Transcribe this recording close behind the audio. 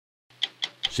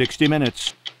60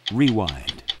 Minutes,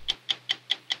 Rewind.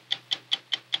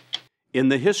 In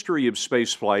the history of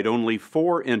spaceflight, only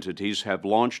 4 entities have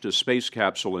launched a space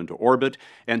capsule into orbit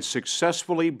and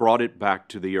successfully brought it back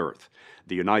to the Earth: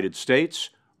 the United States,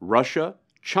 Russia,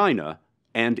 China,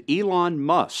 and Elon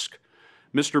Musk.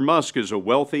 Mr. Musk is a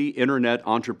wealthy internet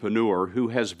entrepreneur who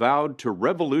has vowed to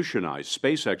revolutionize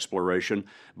space exploration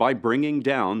by bringing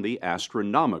down the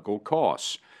astronomical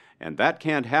costs. And that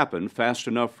can't happen fast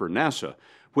enough for NASA,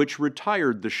 which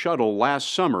retired the shuttle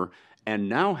last summer and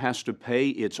now has to pay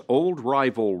its old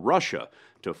rival Russia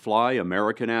to fly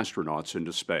American astronauts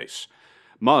into space.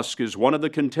 Musk is one of the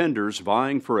contenders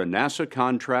vying for a NASA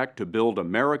contract to build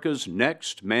America's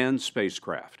next manned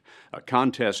spacecraft, a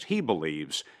contest he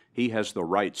believes he has the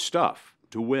right stuff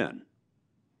to win.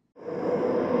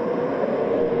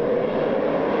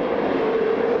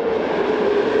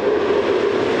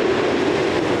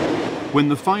 When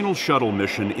the final shuttle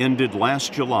mission ended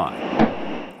last July,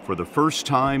 for the first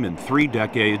time in 3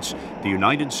 decades, the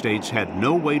United States had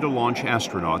no way to launch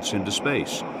astronauts into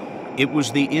space. It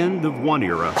was the end of one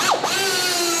era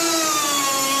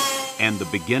and the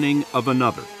beginning of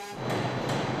another.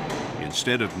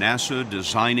 Instead of NASA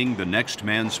designing the next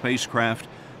manned spacecraft,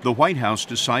 the White House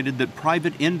decided that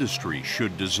private industry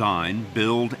should design,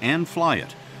 build, and fly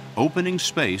it, opening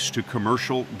space to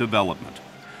commercial development.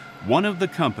 One of the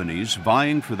companies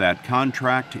vying for that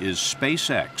contract is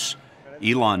SpaceX.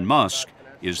 Elon Musk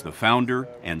is the founder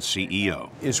and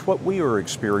CEO. Is what we are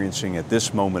experiencing at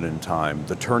this moment in time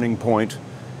the turning point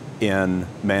in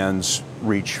man's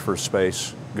reach for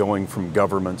space, going from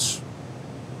governments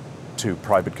to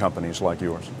private companies like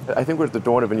yours? I think we're at the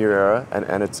dawn of a new era,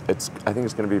 and I think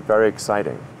it's going to be very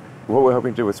exciting. What we're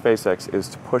hoping to do with SpaceX is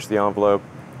to push the envelope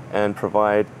and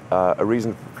provide a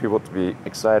reason for people to be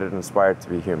excited and inspired to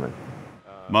be human.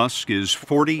 Musk is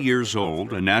 40 years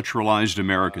old, a naturalized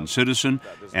American citizen,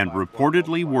 and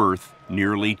reportedly worth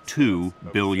nearly $2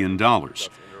 billion.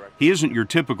 He isn't your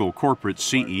typical corporate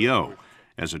CEO.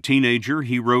 As a teenager,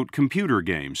 he wrote computer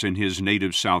games in his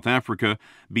native South Africa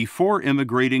before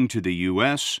immigrating to the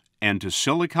U.S. and to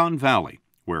Silicon Valley,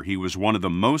 where he was one of the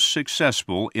most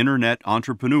successful internet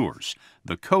entrepreneurs,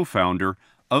 the co-founder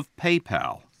of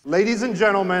PayPal. Ladies and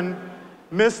gentlemen,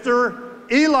 Mr.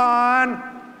 Elon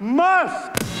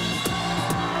Musk!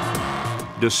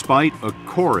 Despite a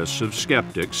chorus of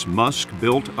skeptics, Musk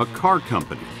built a car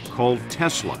company called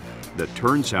Tesla that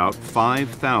turns out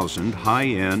 5,000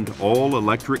 high-end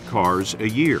all-electric cars a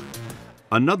year.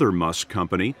 Another Musk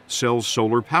company sells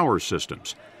solar power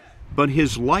systems. But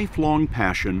his lifelong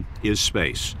passion is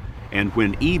space. And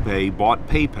when eBay bought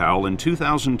PayPal in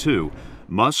 2002,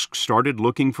 Musk started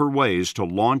looking for ways to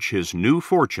launch his new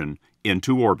fortune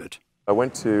into orbit. I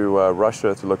went to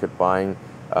Russia to look at buying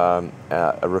a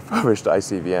refurbished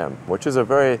ICBM, which is a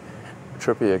very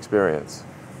trippy experience.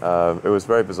 It was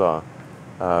very bizarre.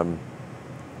 And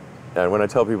when I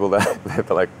tell people that,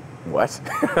 they're like, what?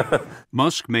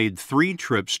 Musk made 3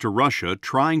 trips to Russia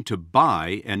trying to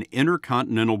buy an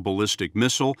intercontinental ballistic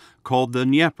missile called the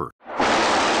Dnieper.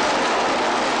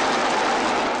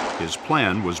 His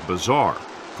plan was bizarre: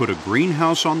 put a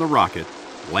greenhouse on the rocket,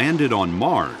 land it on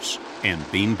Mars, and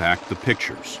beam back the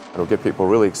pictures. It'll get people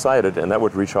really excited, and that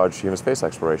would recharge human space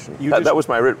exploration. That was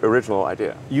my original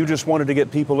idea. You just wanted to get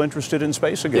people interested in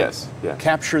space again? Yes, yes.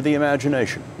 Capture the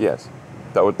imagination? Yes,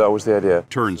 that was the idea.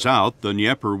 Turns out the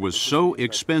Dnieper was so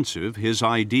expensive, his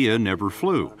idea never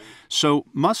flew. So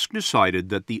Musk decided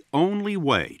that the only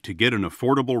way to get an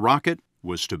affordable rocket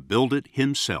was to build it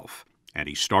himself. And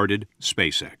he started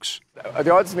SpaceX.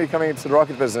 The odds of me coming into the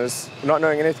rocket business, not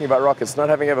knowing anything about rockets, not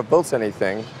having ever built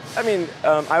anything, I mean,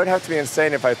 I would have to be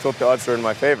insane if I thought the odds were in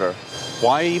my favor.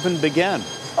 Why even begin?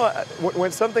 When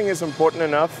something is important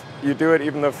enough, you do it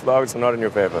even though the odds are not in your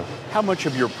favor. How much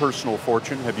of your personal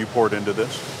fortune have you poured into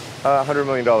this? $100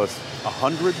 million.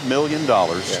 $100 million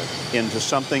into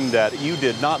something that you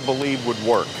did not believe would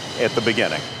work at the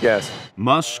beginning? Yes.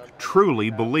 Musk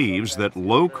truly believes that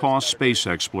low-cost space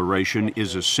exploration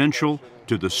is essential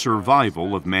to the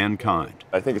survival of mankind.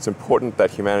 I think it's important that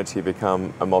humanity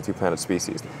become a multi-planet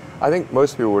species. I think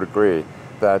most people would agree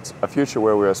that a future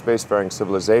where we are a spacefaring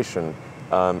civilization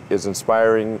is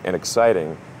inspiring and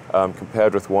exciting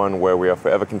compared with one where we are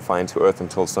forever confined to Earth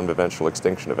until some eventual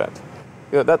extinction event.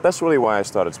 You know, that's really why I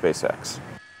started SpaceX.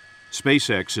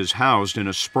 SpaceX is housed in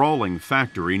a sprawling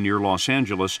factory near Los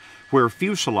Angeles where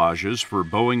fuselages for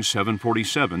Boeing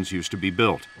 747s used to be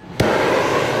built.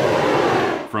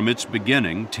 From its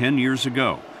beginning 10 years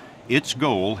ago, its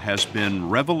goal has been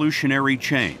revolutionary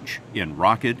change in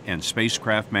rocket and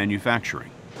spacecraft manufacturing.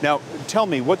 Now, tell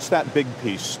me, what's that big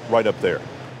piece right up there?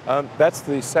 That's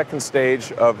the second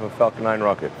stage of a Falcon 9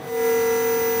 rocket.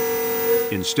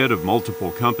 Instead of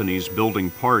multiple companies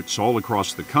building parts all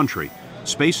across the country,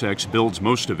 SpaceX builds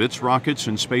most of its rockets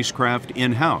and spacecraft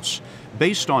in-house,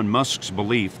 based on Musk's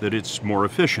belief that it's more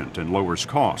efficient and lowers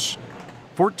costs.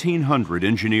 1,400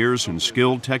 engineers and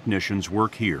skilled technicians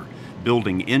work here,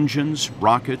 building engines,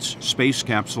 rockets, space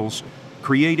capsules,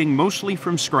 creating mostly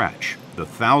from scratch the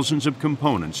thousands of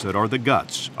components that are the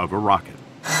guts of a rocket.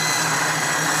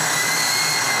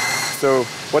 So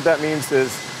what that means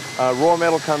is raw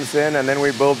metal comes in, and then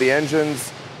we build the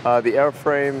engines, the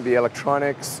airframe, the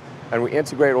electronics, and we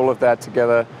integrate all of that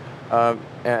together,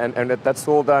 and that's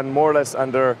all done more or less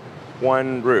under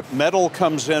one roof. Metal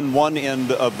comes in one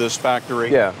end of this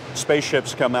factory. Yeah.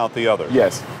 Spaceships come out the other.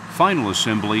 Yes. Final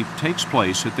assembly takes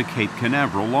place at the Cape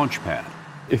Canaveral launch pad.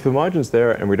 If the margin's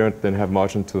there and we don't then have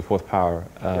margin to the fourth power,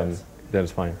 then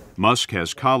it's fine. Musk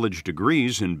has college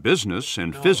degrees in business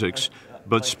and physics,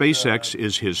 but SpaceX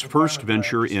is his first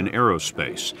venture in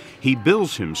aerospace. He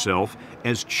bills himself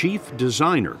as chief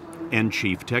designer and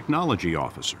chief technology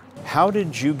officer. How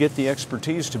did you get the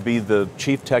expertise to be the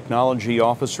chief technology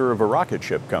officer of a rocket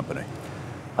ship company?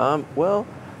 I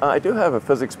do have a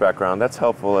physics background. That's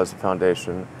helpful as a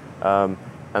foundation. And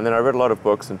then I read a lot of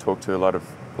books and talked to a lot of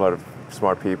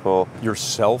smart people. You're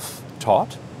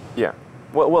self-taught? Yeah.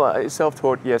 Well,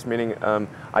 self-taught, yes, meaning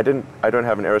I don't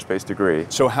have an aerospace degree.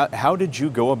 So how did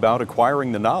you go about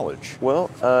acquiring the knowledge?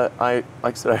 Well, like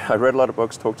I said, I read a lot of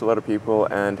books, talked to a lot of people,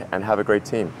 and have a great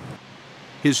team.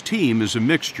 His team is a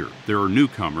mixture. There are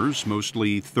newcomers,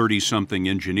 mostly 30-something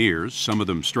engineers, some of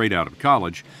them straight out of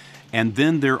college, and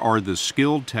then there are the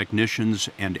skilled technicians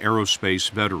and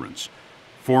aerospace veterans.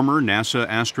 Former NASA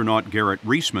astronaut Garrett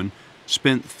Reisman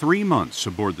spent 3 months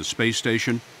aboard the space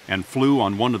station and flew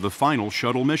on one of the final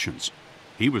shuttle missions.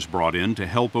 He was brought in to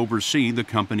help oversee the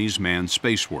company's manned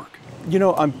space work. You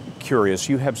know, I'm curious.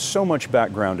 You have so much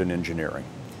background in engineering.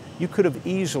 You could have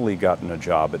easily gotten a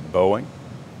job at Boeing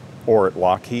or at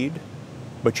Lockheed,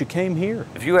 but you came here.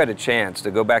 If you had a chance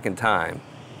to go back in time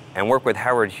and work with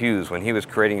Howard Hughes when he was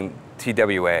creating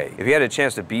TWA, if you had a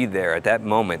chance to be there at that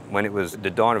moment when it was the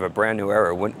dawn of a brand new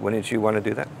era, wouldn't you want to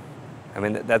do that? I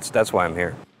mean, that's why I'm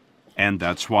here. And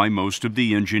that's why most of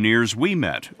the engineers we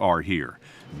met are here.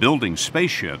 Building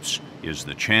spaceships is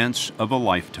the chance of a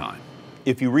lifetime.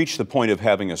 If you reach the point of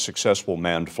having a successful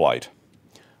manned flight,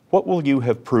 what will you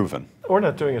have proven? We're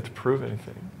not doing it to prove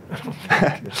anything.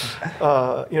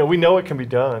 We know it can be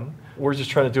done. We're just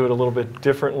trying to do it a little bit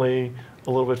differently,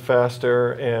 a little bit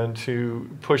faster, and to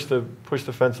push the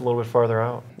fence a little bit farther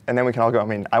out. And then we can all go. I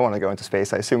mean, I want to go into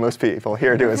space. I assume most people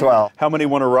here do as well. How many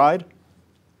want to ride?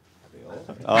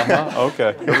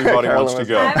 Okay. Everybody wants to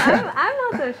go. I'm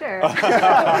not so sure.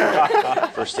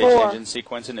 First stage engine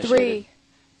sequence initiated. 3,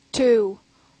 2,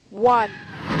 1.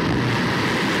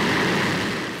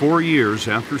 4 years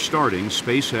after starting,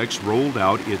 SpaceX rolled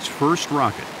out its first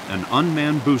rocket, an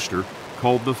unmanned booster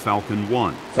called the Falcon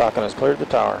 1. Falcon has cleared the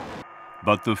tower.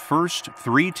 But the first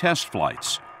 3 test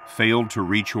flights failed to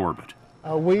reach orbit.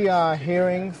 We are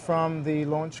hearing from the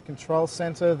Launch Control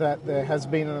Center that there has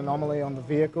been an anomaly on the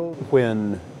vehicle.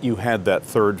 When you had that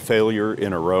third failure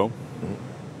in a row,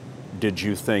 did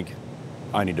you think,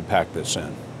 I need to pack this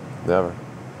in? Never.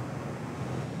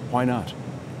 Why not?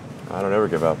 I don't ever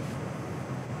give up.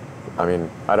 I mean,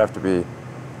 I'd have to be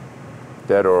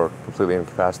dead or completely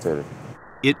incapacitated.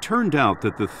 It turned out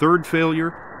that the third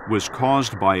failure was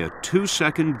caused by a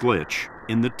 2-second glitch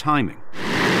in the timing.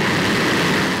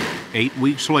 8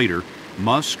 weeks later,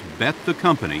 Musk bet the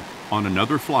company on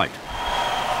another flight.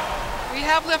 We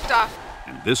have liftoff.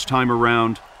 And this time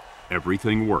around,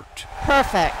 everything worked.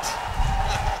 Perfect.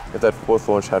 If that fourth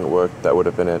launch hadn't worked, that would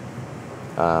have been it.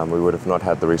 We would have not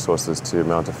had the resources to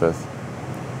mount a fifth.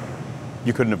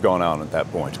 You couldn't have gone out at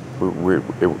that point.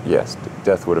 Yes,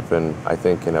 death would have been, I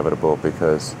think, inevitable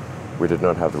because we did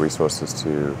not have the resources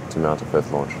to mount a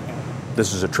fifth launch.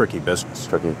 This is a tricky business.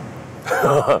 Tricky.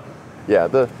 Yeah,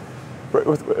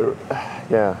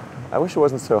 I wish it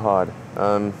wasn't so hard.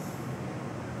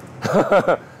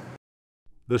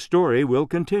 The story will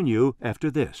continue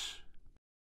after this.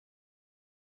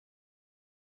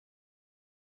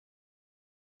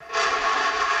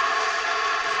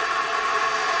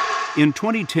 In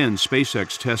 2010,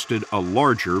 SpaceX tested a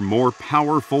larger, more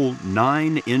powerful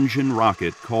 9-engine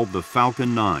rocket called the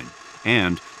Falcon 9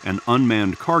 and an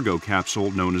unmanned cargo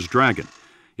capsule known as Dragon.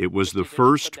 It was the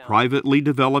first privately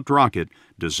developed rocket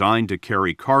designed to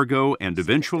carry cargo and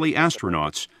eventually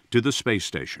astronauts to the space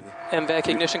station. MVAC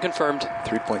ignition confirmed.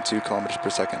 3.2 kilometers per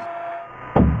second.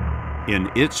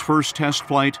 In its first test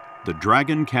flight, the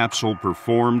Dragon capsule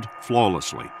performed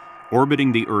flawlessly.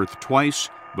 orbiting the Earth twice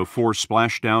before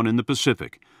splashdown in the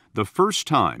Pacific, the first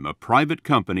time a private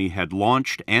company had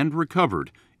launched and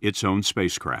recovered its own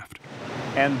spacecraft.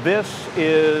 And this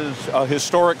is a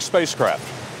historic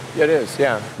spacecraft. It is,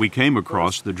 yeah. We came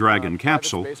across the Dragon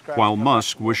capsule while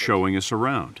Musk was showing us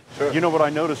around. Sure. You know what I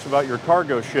noticed about your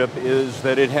cargo ship is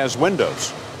that it has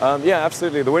windows. Yeah,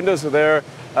 absolutely. The windows are there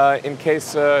in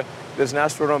case there's an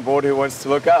astronaut on board who wants to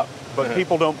look up. But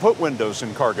people don't put windows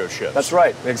in cargo ships. That's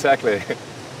right, exactly.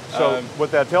 So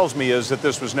what that tells me is that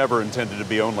this was never intended to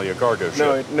be only a cargo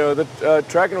ship. No, the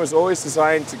Dragon was always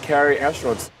designed to carry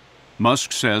astronauts.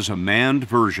 Musk says a manned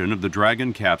version of the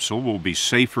Dragon capsule will be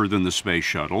safer than the space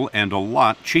shuttle and a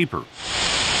lot cheaper.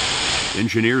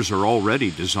 Engineers are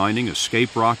already designing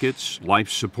escape rockets,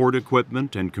 life support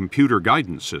equipment, and computer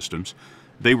guidance systems.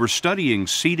 They were studying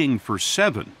seating for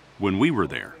 7 when we were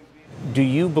there. Do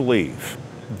you believe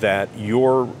that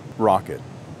your rocket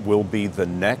will be the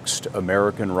next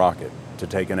American rocket to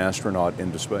take an astronaut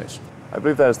into space? I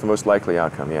believe that is the most likely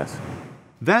outcome, yes.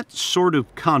 That sort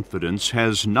of confidence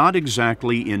has not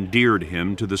exactly endeared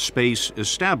him to the space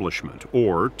establishment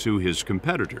or to his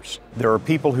competitors. There are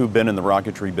people who've been in the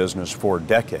rocketry business for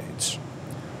decades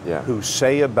who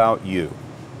say about you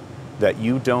that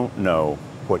you don't know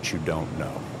what you don't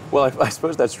know. Well, I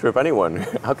suppose that's true of anyone.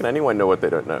 How can anyone know what they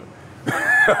don't know?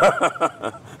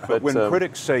 But when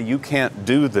critics say you can't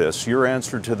do this, your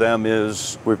answer to them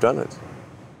is, we've done it.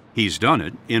 He's done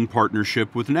it in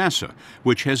partnership with NASA,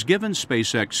 which has given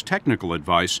SpaceX technical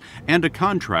advice and a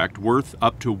contract worth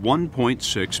up to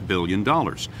 $1.6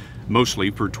 billion,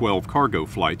 mostly for 12 cargo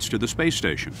flights to the space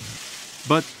station.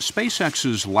 But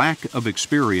SpaceX's lack of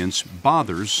experience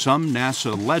bothers some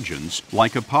NASA legends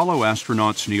like Apollo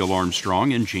astronauts Neil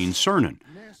Armstrong and Gene Cernan.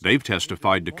 They've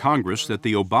testified to Congress that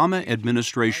the Obama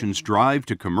administration's drive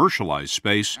to commercialize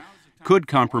space could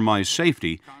compromise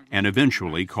safety and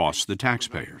eventually cost the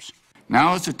taxpayers.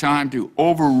 Now is the time to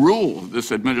overrule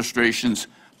this administration's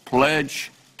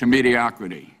pledge to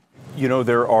mediocrity. You know,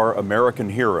 there are American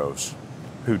heroes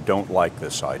who don't like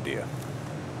this idea.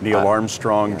 Neil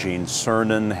Armstrong, Gene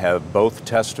Cernan have both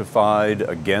testified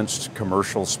against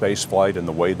commercial spaceflight in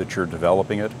the way that you're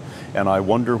developing it, and I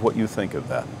wonder what you think of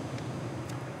that.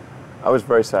 I was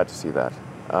very sad to see that,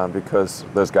 because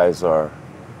those guys are,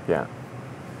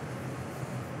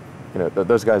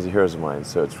 those guys are heroes of mine,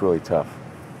 so it's really tough.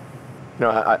 You know,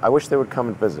 I wish they would come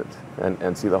and visit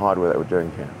and see the hardware that we're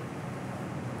doing here.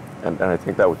 And I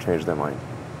think that would change their mind.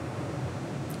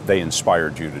 They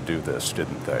inspired you to do this,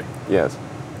 didn't they? Yes.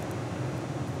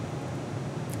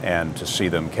 And to see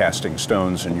them casting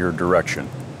stones in your direction.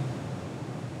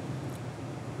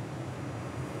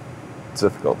 It's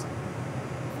difficult.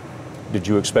 Did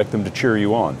you expect them to cheer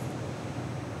you on?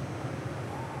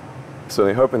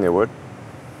 Certainly hoping they would.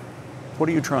 What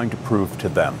are you trying to prove to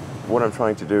them? What I'm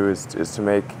trying to do is to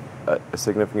make a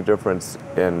significant difference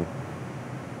in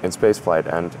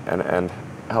spaceflight and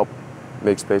help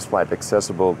make spaceflight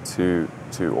accessible to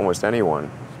almost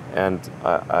anyone. And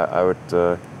I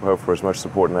would hope for as much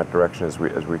support in that direction as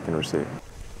we can receive.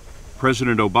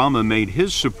 President Obama made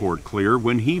his support clear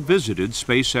when he visited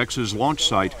SpaceX's launch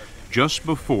site just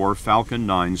before Falcon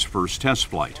 9's first test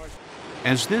flight.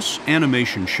 As this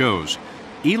animation shows,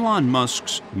 Elon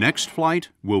Musk's next flight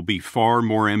will be far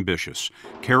more ambitious,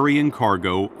 carrying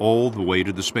cargo all the way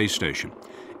to the space station.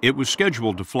 It was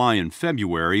scheduled to fly in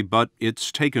February, but it's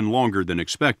taken longer than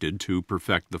expected to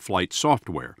perfect the flight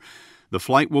software. The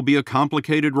flight will be a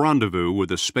complicated rendezvous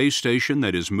with a space station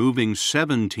that is moving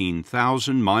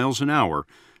 17,000 miles an hour,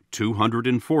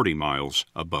 240 miles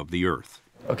above the Earth.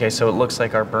 Okay, so it looks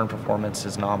like our burn performance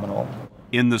is nominal.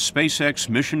 In the SpaceX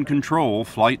Mission Control,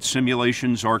 flight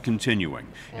simulations are continuing,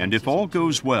 and if all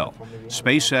goes well,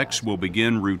 SpaceX will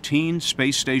begin routine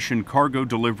space station cargo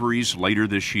deliveries later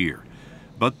this year.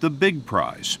 But the big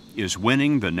prize is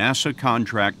winning the NASA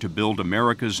contract to build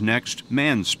America's next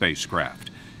manned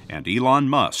spacecraft, and Elon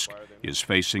Musk is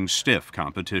facing stiff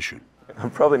competition.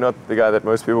 I'm probably not the guy that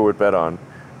most people would bet on.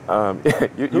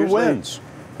 Who wins?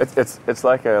 It's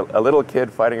like a little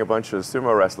kid fighting a bunch of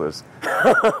sumo wrestlers.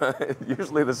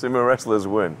 Usually the sumo wrestlers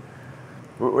win.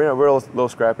 We're a little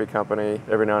scrappy company.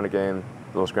 Every now and again,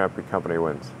 a little scrappy company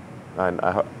wins. And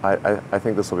I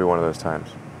think this will be one of those times.